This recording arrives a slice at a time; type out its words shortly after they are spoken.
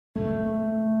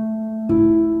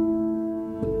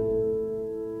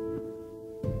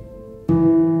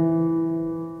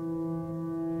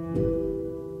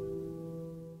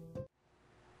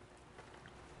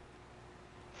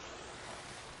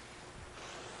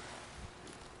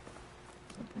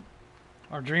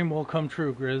Our dream will come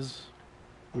true, Grizz.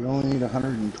 We only need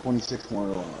 126 more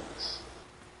logs.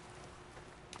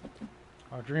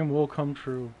 Our dream will come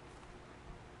true.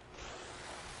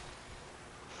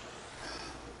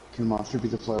 Can Monster be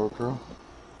the flower crow?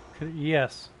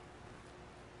 Yes.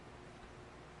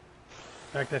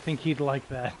 In fact, I think he'd like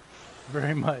that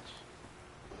very much.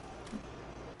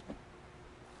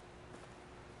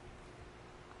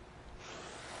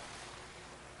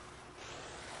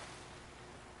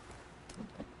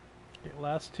 Okay,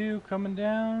 last two coming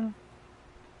down.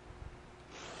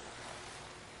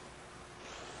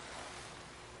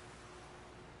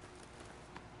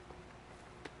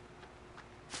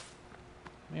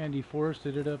 Man,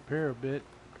 deforested it up here a bit.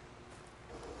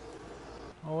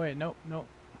 Oh wait, nope, nope.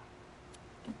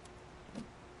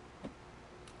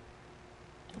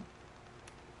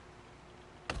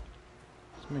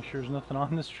 Let's make sure there's nothing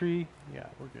on this tree. Yeah,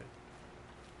 we're good.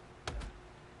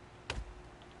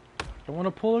 Don't want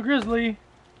to pull a grizzly.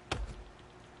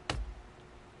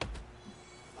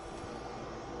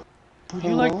 Would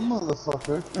you like?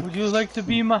 Motherfucker. Would you like to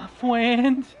be my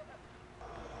friend?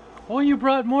 Oh, you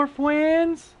brought more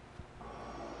friends?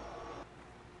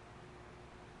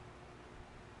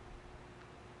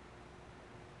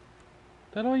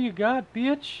 That all you got,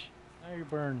 bitch? Now you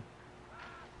burn.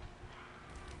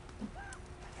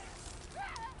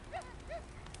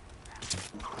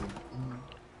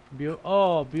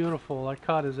 Oh, beautiful. I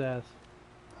caught his ass.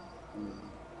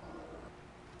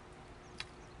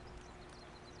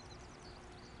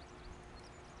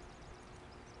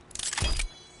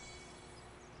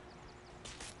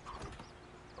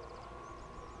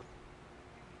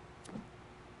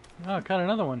 Oh, I caught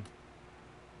another one.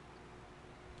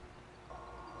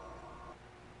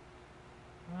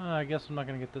 Oh, I guess I'm not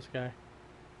gonna get this guy.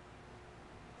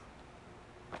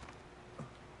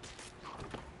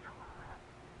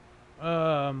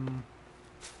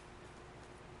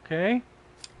 Okay.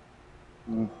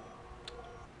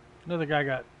 Another guy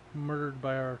got murdered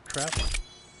by our trap.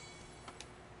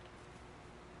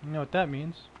 You know what that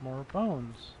means? More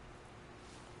bones.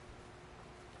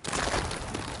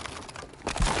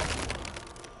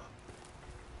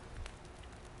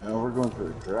 Now we're going through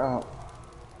a drought.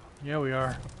 Yeah, we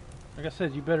are. Like I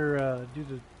said, you better do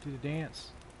the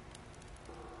dance.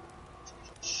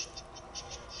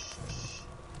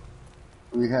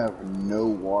 We have no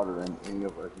water in any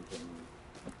of our containers.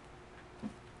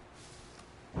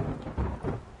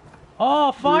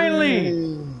 Oh, finally!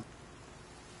 Yay.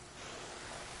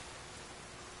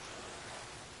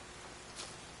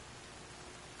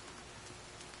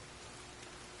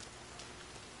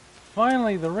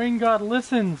 Finally, the rain god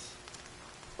listens.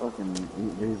 Fucking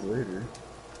 8 days later.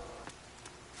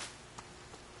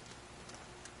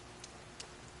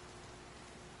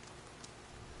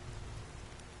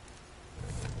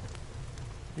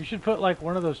 You should put like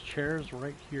one of those chairs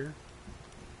right here.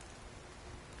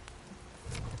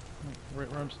 Right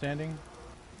where I'm standing.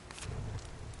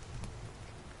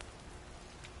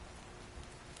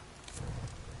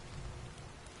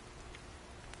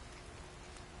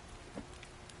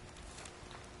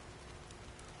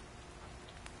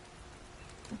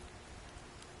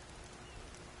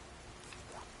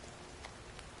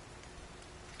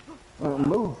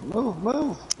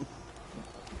 Move!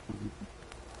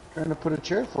 Trying to put a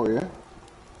chair for you,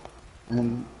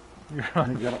 and You're you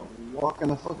on. gotta walk in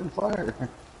the fucking fire.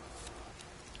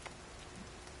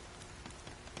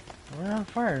 We're on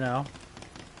fire now.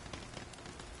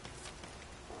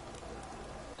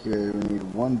 Okay, we need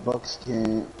one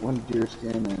buckskin, one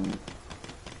deerskin, and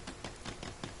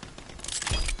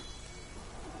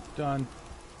Done.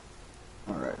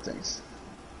 alright, thanks.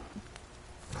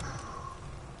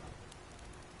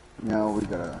 Now we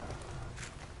gotta.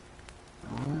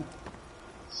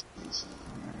 Is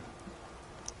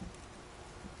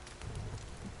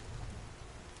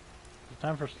it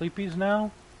time for sleepies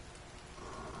now?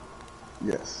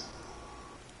 Yes.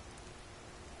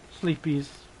 Sleepies.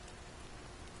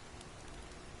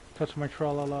 Touch my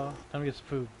tra-la-la. Time to get some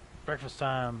food. Breakfast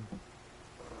time.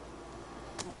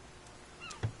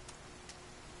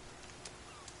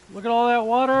 Look at all that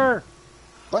water!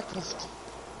 Breakfast.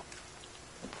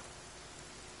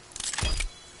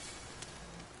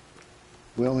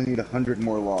 We only need 100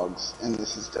 more logs, and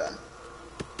this is done.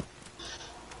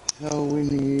 So we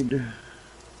need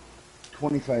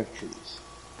 25 trees.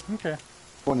 Okay.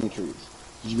 20 trees.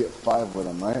 Did you get 5 with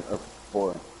them, right? Or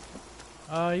 4?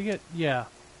 You get, yeah.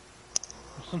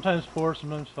 Sometimes 4,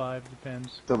 sometimes 5,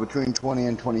 depends. So between 20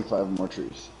 and 25 more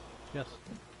trees. Yes.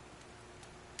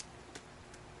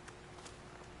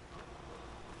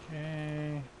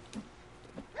 Okay.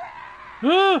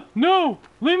 Ah! No!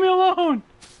 Leave me alone!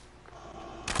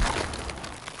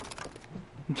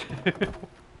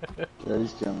 Yeah,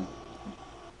 he's coming.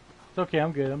 It's okay,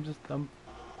 I'm good. I'm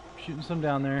shooting some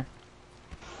down there.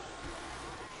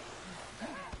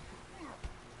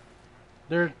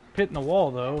 They're hitting the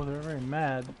wall though. They're very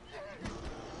mad.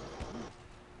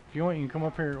 If you want, you can come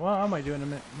up here. Well, I might do it in a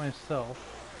minute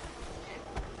myself.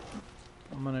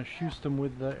 I'm gonna shoot them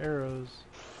with the arrows.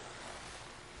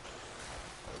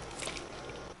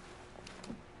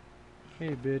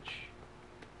 Hey, bitch.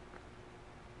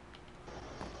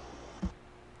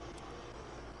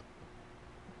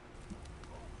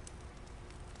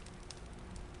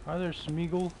 Hi there,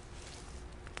 Smeagol.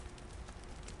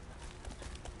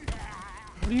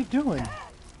 What are you doing?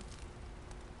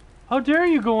 How dare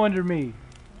you go under me?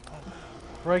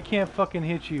 Or I can't fucking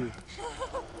hit you.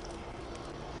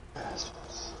 It's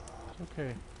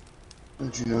okay.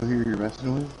 Don't you know who you're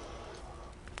messing with?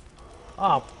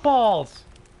 Ah, balls!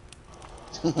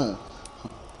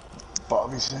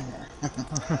 Bobby Singer.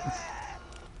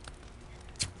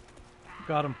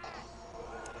 Got him.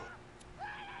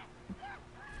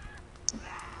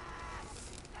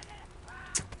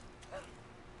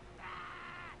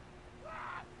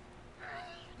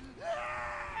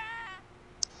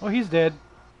 Oh, he's dead.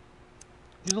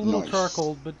 He's a little Nice.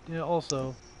 charcoal, but yeah,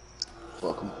 also.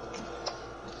 Fuck him.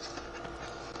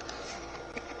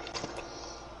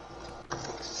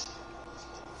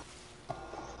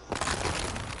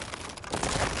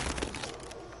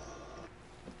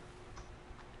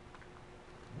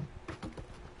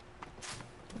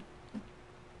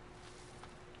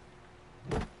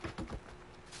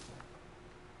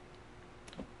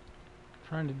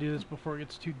 Trying to do this before it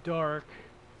gets too dark.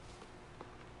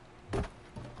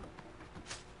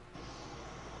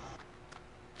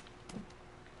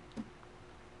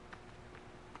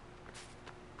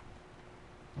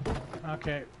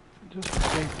 Okay, just for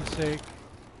safety's sake.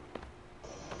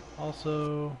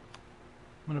 Also, I'm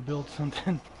gonna build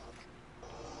something.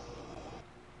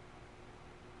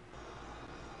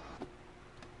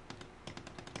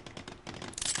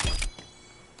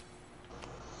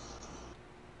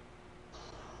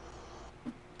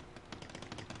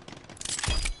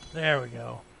 There we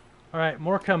go. Alright,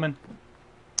 more coming.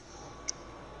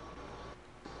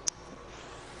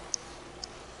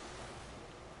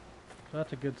 So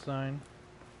that's a good sign.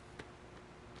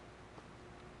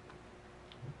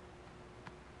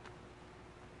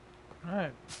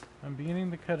 Alright, I'm beginning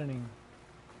the cutting.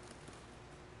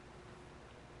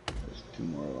 There's 2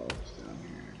 more logs down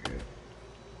here, I guess.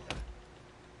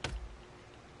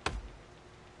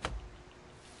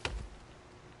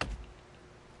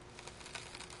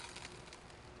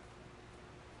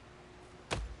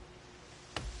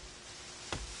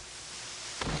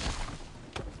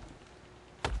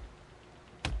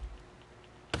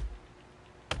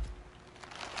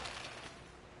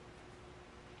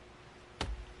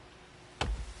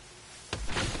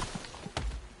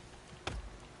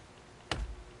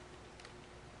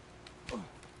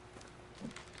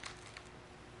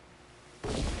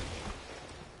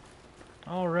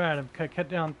 Alright, I've cut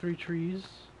down 3 trees.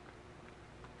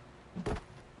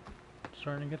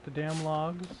 Starting to get the damn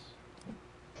logs.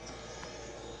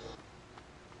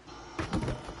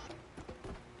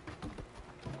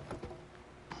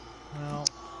 Well.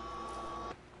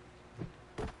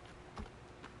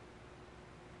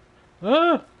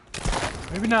 Ah!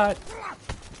 Maybe not.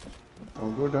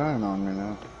 Don't go dying on me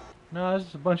now. No,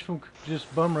 there's a bunch of them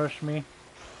just bum rushed me.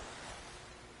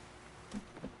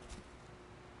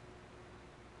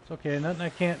 It's okay, nothing I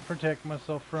can't protect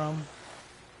myself from.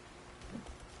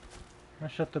 I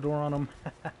shut the door on them.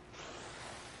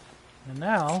 And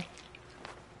now,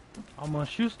 I'm gonna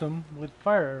shoot them with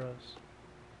fire arrows.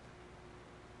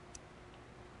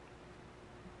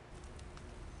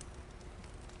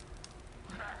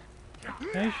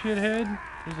 Hey, shithead.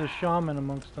 There's a shaman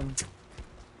amongst them.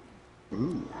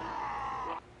 Ooh.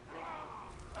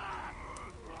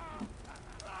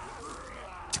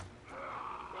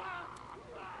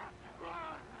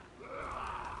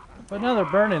 But now they're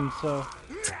burning, so...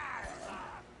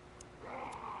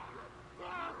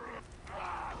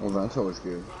 Well, that's always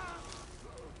good.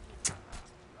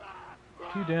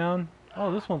 2 down.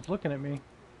 Oh, this one's looking at me.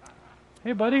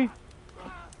 Hey, buddy.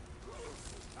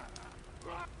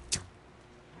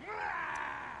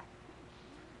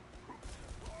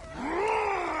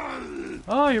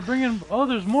 Oh, you're bringing... Oh,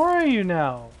 there's more of you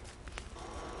now.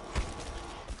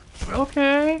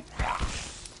 Okay.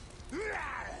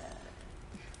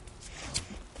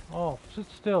 Oh, sit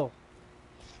still.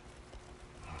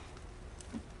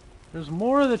 There's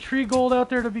more of the tree gold out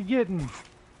there to be getting.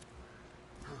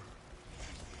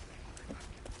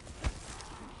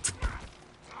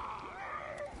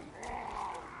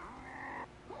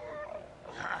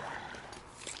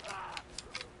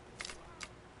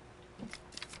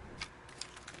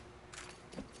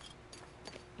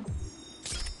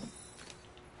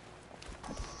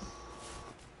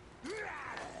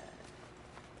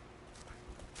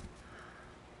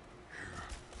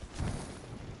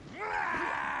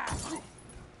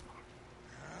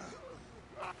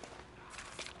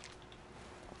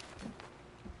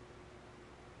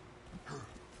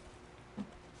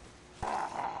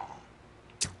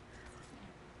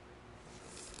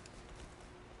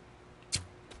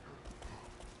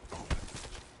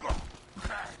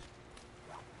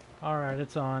 Alright,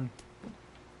 it's on.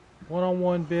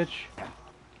 One-on-one, bitch.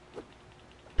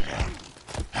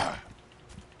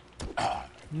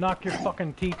 Knock your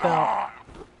fucking teeth out.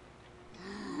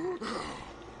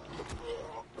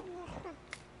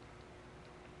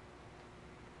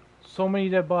 So many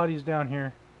dead bodies down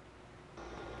here.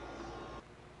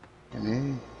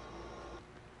 Any?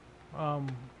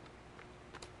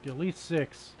 At least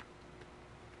 6.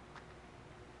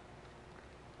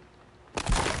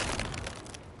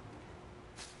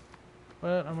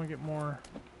 But I'm gonna get more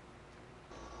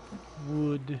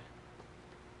wood.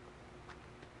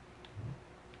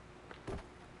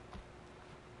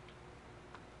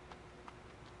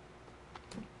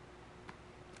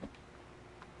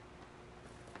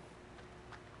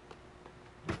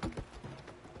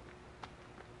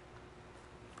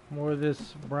 More of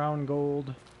this brown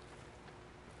gold.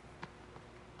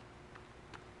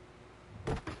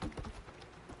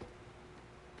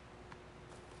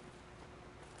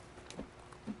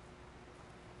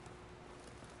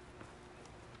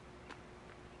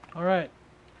 Alright.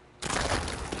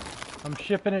 I'm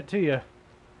shipping it to you.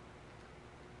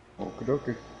 Okie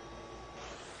dokie.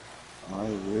 I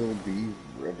will be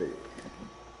ready.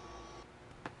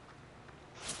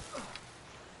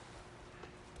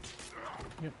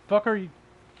 You fuck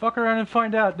around and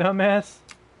find out, dumbass.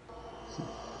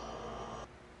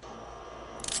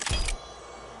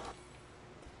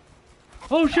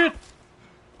 Oh shit!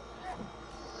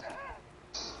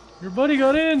 Your buddy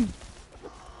got in!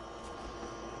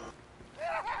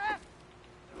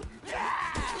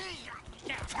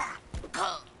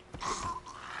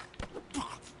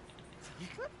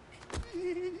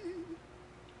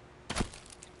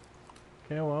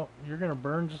 Okay, well, you're gonna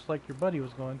burn just like your buddy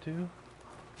was going to.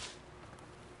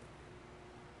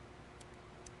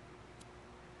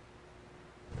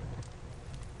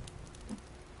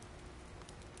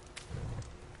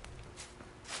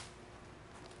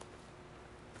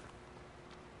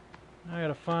 I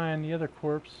gotta find the other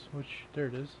corpse, which, there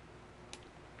it is.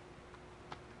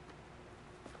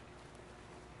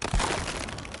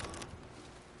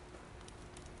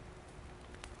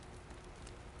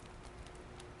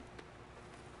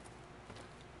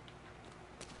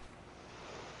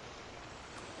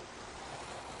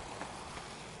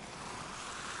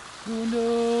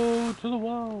 Window to the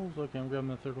walls. Okay, I'm grabbing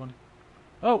the third one.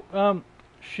 Oh,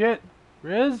 shit.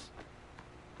 Riz?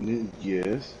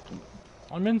 Yes.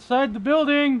 I'm inside the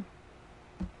building.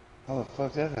 How the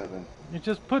fuck that happened? It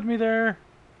just put me there.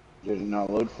 Did it not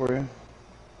load for you?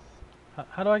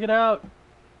 How do I get out?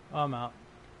 Oh, I'm out.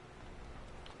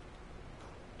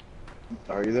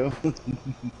 Are you though? You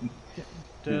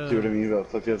see what I mean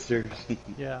about fuck upstairs?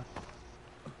 Yeah.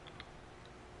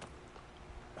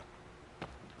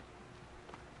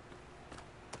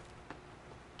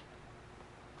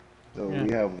 So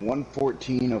we have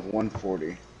 114 of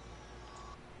 140.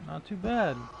 Not too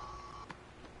bad.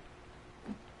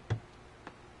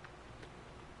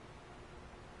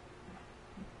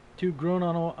 Two grown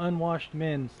unwashed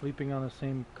men sleeping on the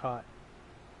same cot.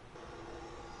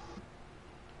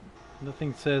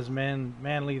 Nothing says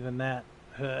manly than that.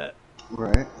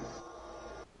 Right.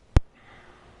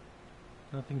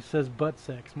 Nothing says butt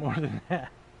sex more than that.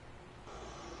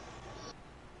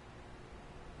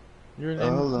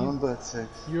 Butt sex.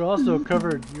 You're also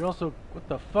covered. You're also. What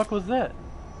the fuck was that?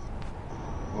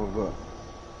 What was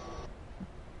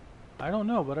I don't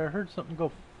know, but I heard something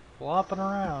go flopping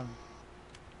around.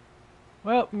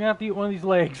 Well, I'm gonna have to eat one of these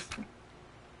legs.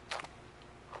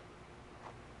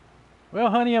 Well,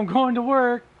 honey, I'm going to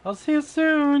work. I'll see you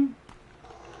soon.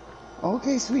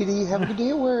 Okay, sweetie. Have a good day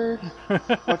at work.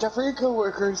 Watch out for your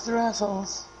coworkers. They're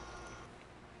assholes.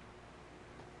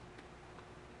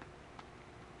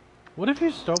 What if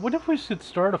you start? What if we should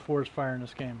start a forest fire in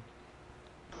this game?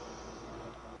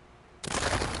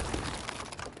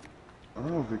 I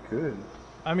don't know if we could.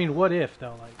 I mean, what if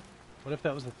though? Like, what if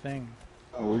that was a thing?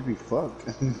 Oh, we'd be fucked.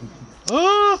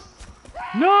 Oh!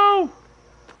 No!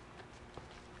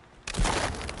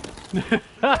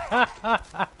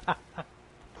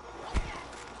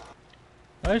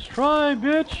 Nice try,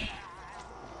 bitch!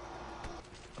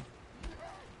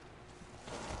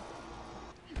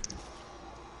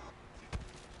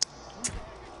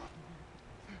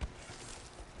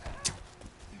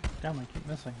 Damn, I keep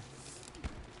missing.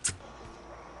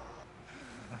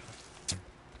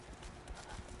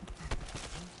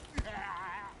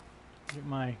 Get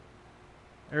my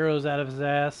arrows out of his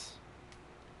ass.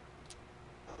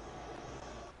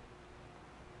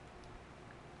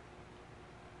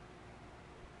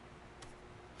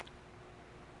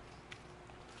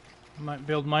 I might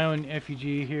build my own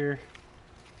effigy here.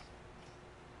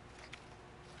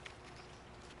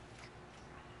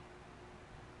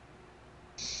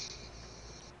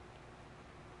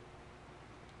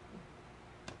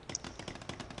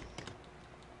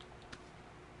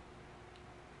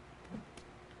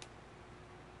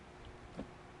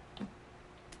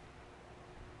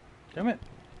 Damn it.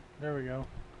 There we go.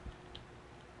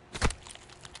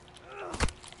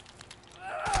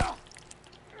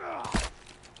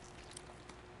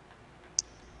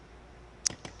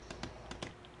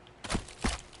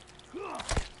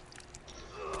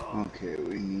 Okay,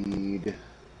 we need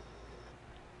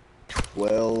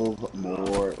 12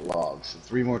 more logs. So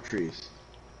 3 more trees.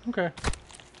 Okay.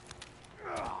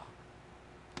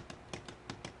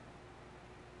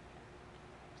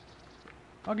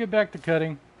 I'll get back to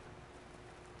cutting.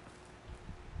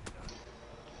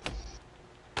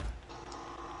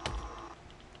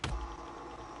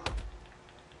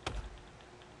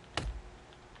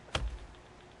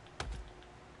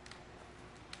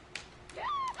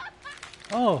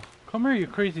 Oh, come here, you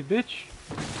crazy bitch.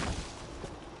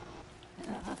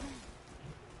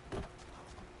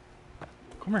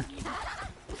 Come here.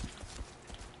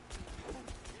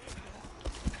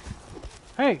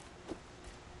 Hey!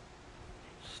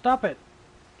 Stop it!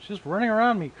 She's just running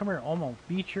around me. Come here, I'm gonna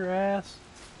beat your ass.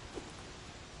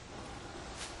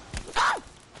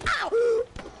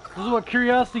 This is what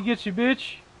curiosity gets you,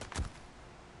 bitch.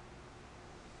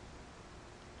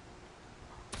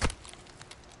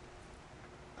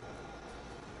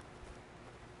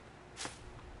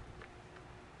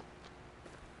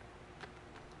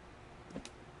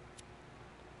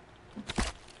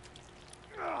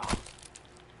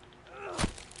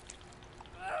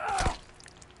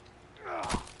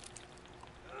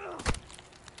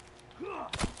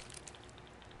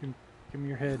 Give me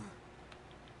your head.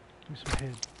 Give me some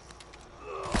head.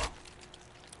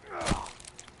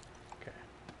 Okay.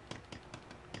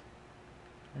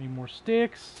 I need more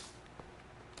sticks.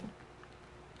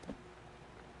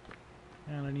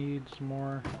 And I need some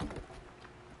more.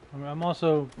 I'm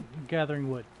also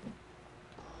gathering wood.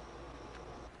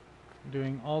 I'm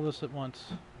doing all this at once.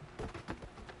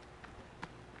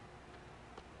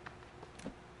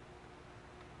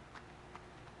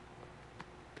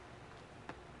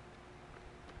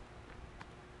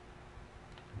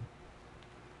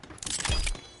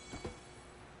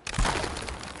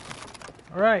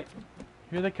 Alright,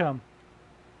 here they come.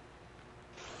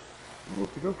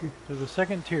 Okie dokie. To the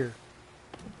second tier.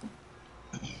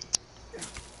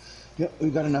 Yep, we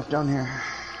got enough down here.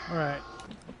 Alright.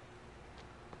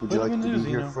 Would you like to be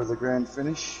here for the grand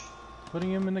finish?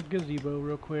 Putting him in the gazebo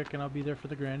real quick and I'll be there for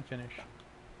the grand finish.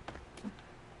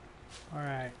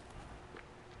 Alright.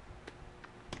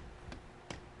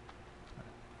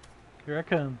 Here I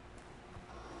come.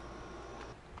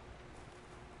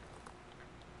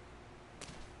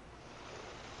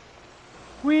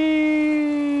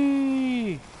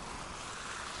 Whee!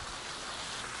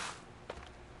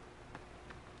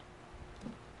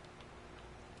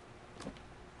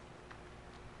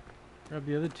 Grab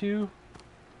the other two.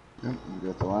 Yep, we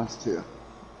got the last 2.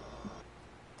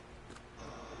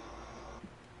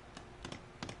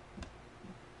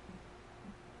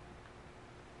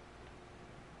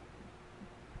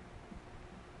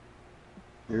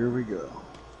 Here we go.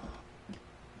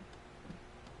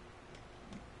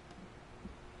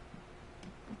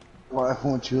 Why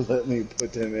won't you let me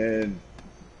put them in?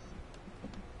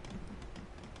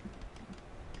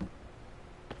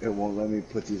 It won't let me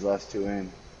put these last 2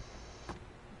 in.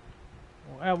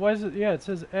 Why is it? Yeah, it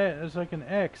says it's like an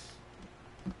X.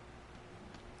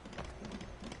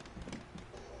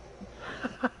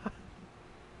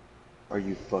 Are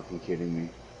you fucking kidding me?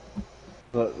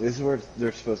 Look, this is where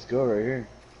they're supposed to go, right here.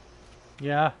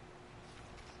 Yeah.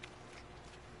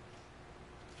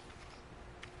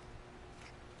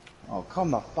 Oh,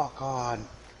 come the fuck on.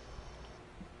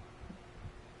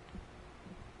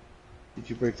 Did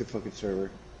you break the fucking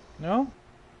server? No?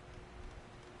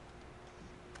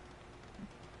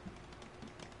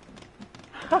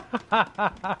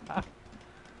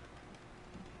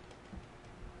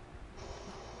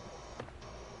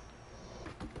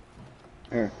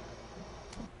 Here.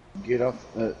 Get off,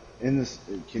 in this,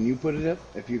 can you put it up?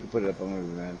 If you can put it up, I'm gonna be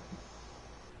mad.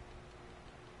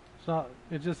 So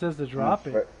it just says to drop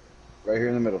it. Right here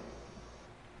in the middle.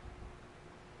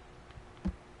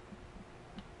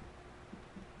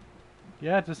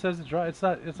 Yeah, it just says to drop. It's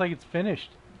not. It's like it's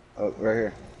finished. Oh, right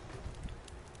here.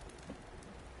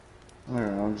 I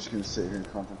don't know, I'm just gonna sit here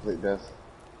and contemplate death.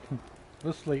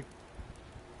 Let's sleep.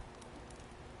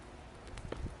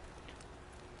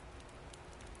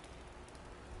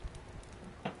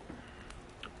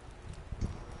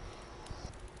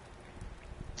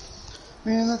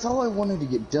 Man, that's all I wanted to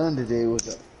get done today was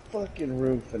a fucking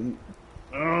roof and...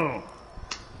 Oh!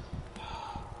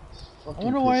 I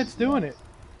wonder why it's doing it.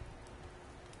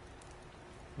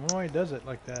 I wonder why it does it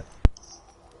like that.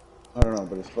 I don't know,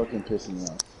 but it's fucking pissing me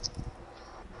off.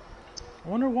 I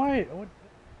wonder why.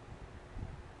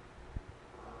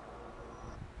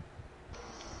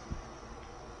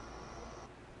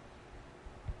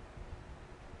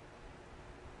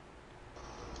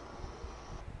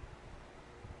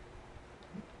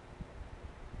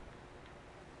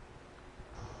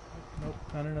 Nope,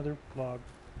 not another log.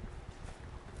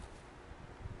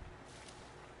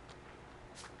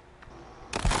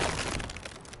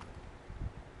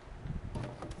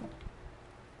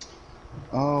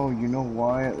 Oh, you know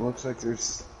why it looks like there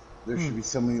should be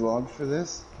so many logs for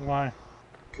this? Why?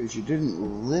 Because you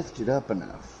didn't lift it up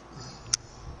enough.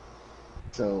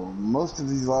 So most of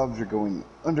these logs are going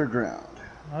underground.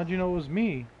 How'd you know it was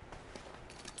me?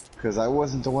 Because I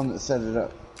wasn't the one that set it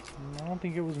up. I don't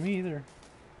think it was me either.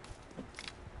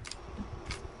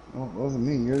 Oh, it wasn't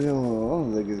me. You're the only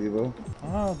one with the gazebo.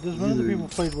 Oh, there's one of the people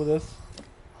played with us.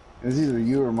 It was either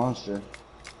you or Monster.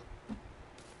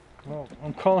 Well,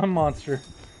 I'm calling Monster.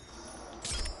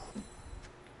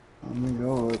 Let me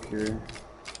go look here.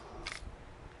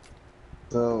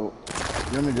 So,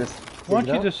 you want me to just Why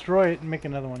don't you destroy it and make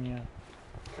another one, yeah.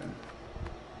 Okay.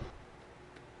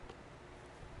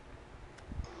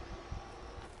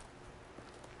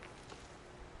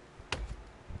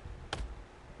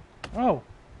 Oh,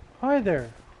 hi there.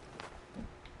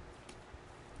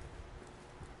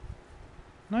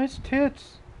 Nice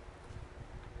tits.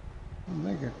 Oh,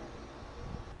 thank you.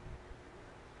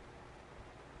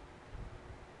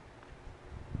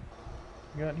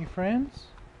 You got any friends?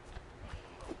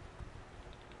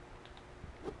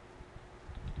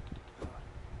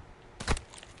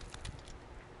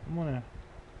 I'm gonna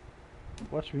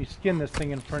watch me skin this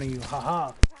thing in front of you.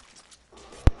 Haha.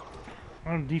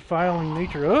 I'm defiling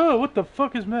nature. Oh, what the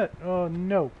fuck is met? Oh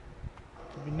no.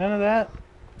 None of that.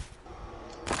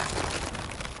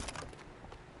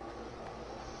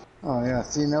 Oh yeah,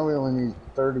 see now we only need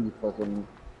 30 fucking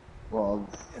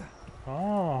logs.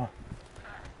 Oh.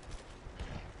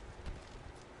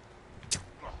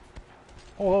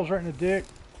 Oh, that was right in the dick.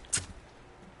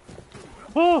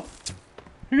 Oh!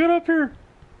 You got up here!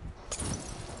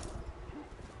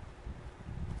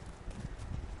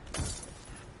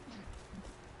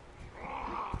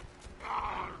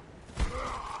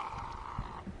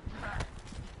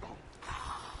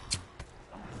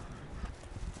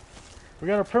 We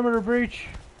got a perimeter breach.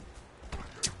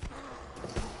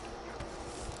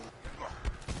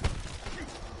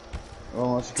 Oh,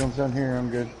 unless he comes down here, I'm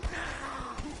good.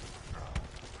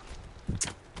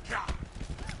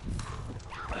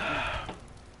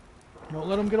 Don't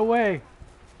let them get away.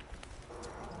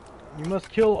 You must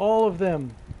kill all of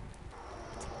them.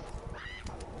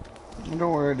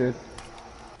 Don't worry, dude.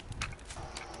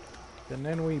 And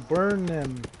then we burn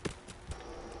them.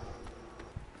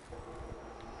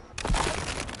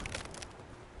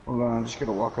 Hold on, I'm just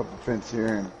gonna walk up the fence here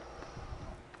and...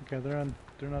 Okay, they're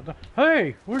not done.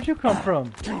 Hey, where'd you come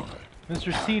from?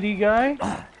 Mr. CD guy?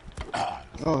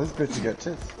 Oh, this bitch has got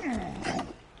tits.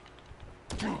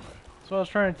 That's what I was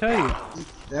trying to tell you.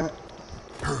 Damn it.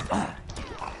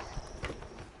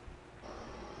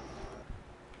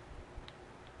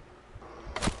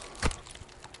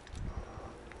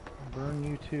 Burn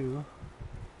you too.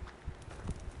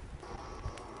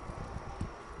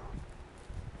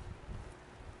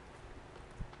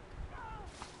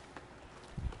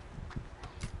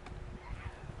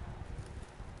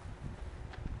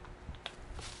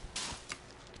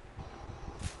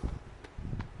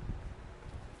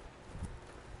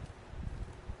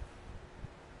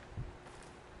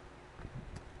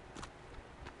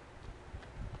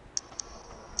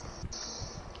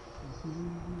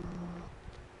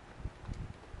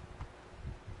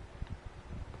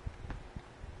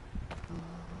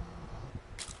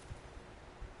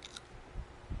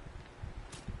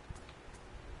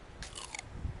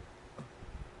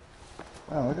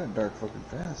 Wow, it got dark fucking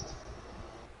fast.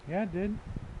 Yeah, it did.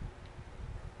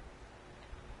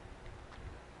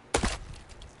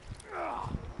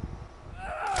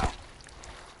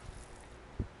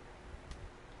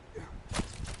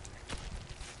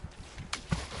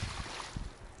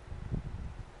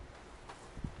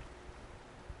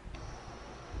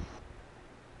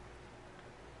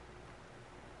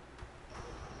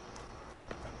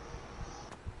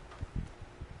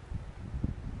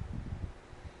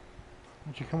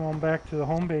 Why don't you come on back to the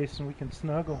home base and we can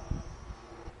snuggle.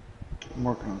 I'm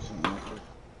working on something real quick.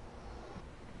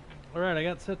 Alright, I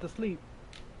got set to sleep.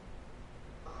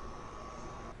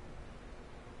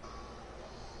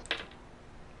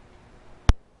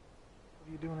 What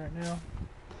are you doing right now?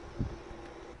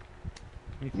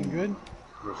 Anything good?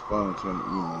 Responding to an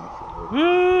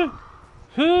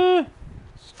email.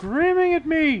 Screaming at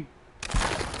me!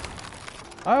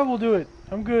 I will do it.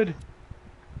 I'm good.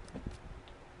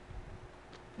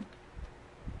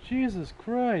 Jesus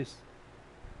Christ.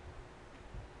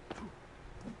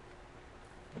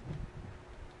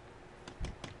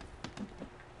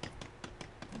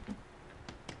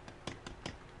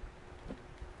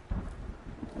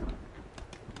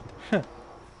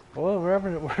 Well,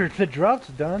 where the drop's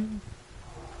done.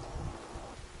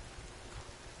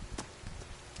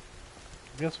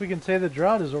 Guess we can say the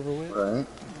drought is over with. Right.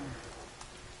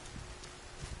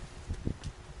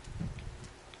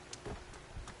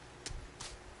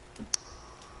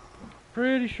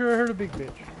 Pretty sure I heard a big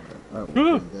bitch.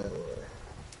 Oh,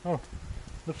 Oh,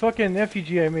 the fucking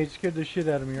effigy I made scared the shit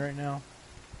out of me right now.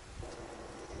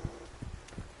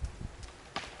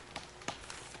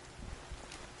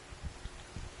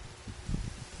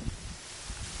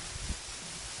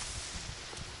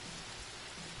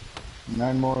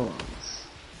 Nine more ones.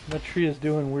 That tree is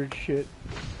doing weird shit.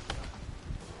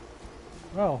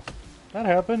 Oh, that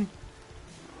happened.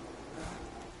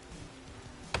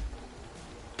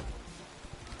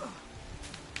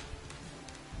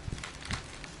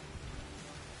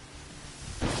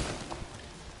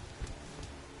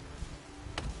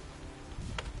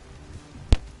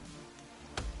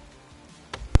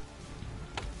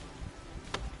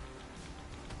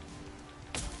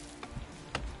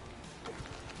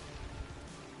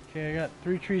 Okay, I got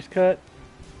 3 trees cut.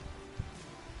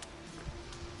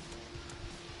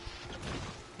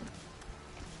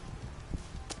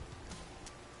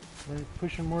 We're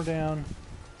pushing more down.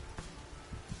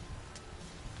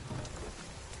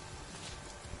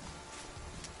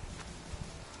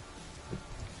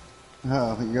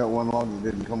 Oh, you got one log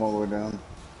that didn't come all the way down.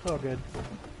 It's all good.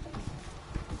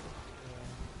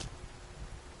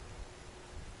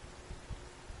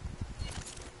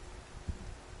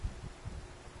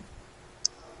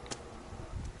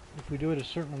 If we do it a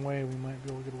certain way, we might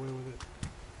be able to get away with it.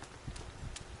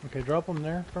 Okay, drop them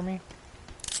there for me.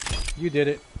 You did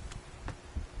it.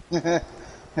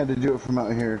 Had to do it from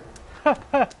out here.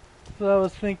 That's what I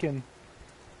was thinking.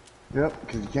 Yep,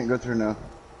 because you can't go through now.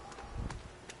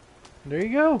 There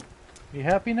you go. You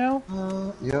happy now?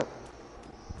 Yep.